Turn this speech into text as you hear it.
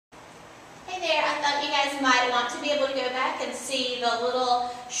there, I thought you guys might want to be able to go back and see the little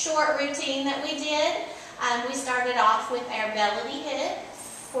short routine that we did. We started off with our melody hit,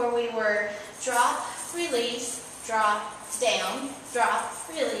 where we were drop, release, drop, down, drop,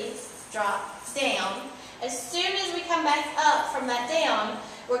 release, drop, down. As soon as we come back up from that down,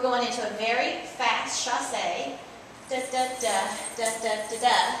 we're going into a very fast chassé. Da, da, da, da, da, da,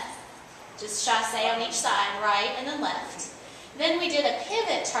 da. Just chassé on each side, right and then left. Then we did a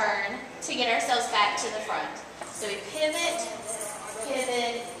pivot turn to get ourselves back to the front. So we pivot,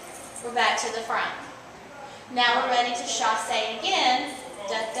 pivot, we're back to the front. Now we're ready to chassé again.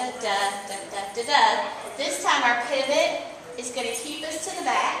 Da, da, da, da, da, da, da. This time our pivot is going to keep us to the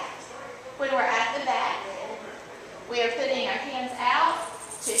back. When we're at the back, we are putting our hands out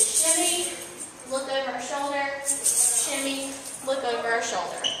to shimmy, look over our shoulder, shimmy, look over our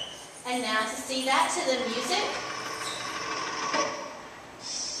shoulder. And now to see that to the music,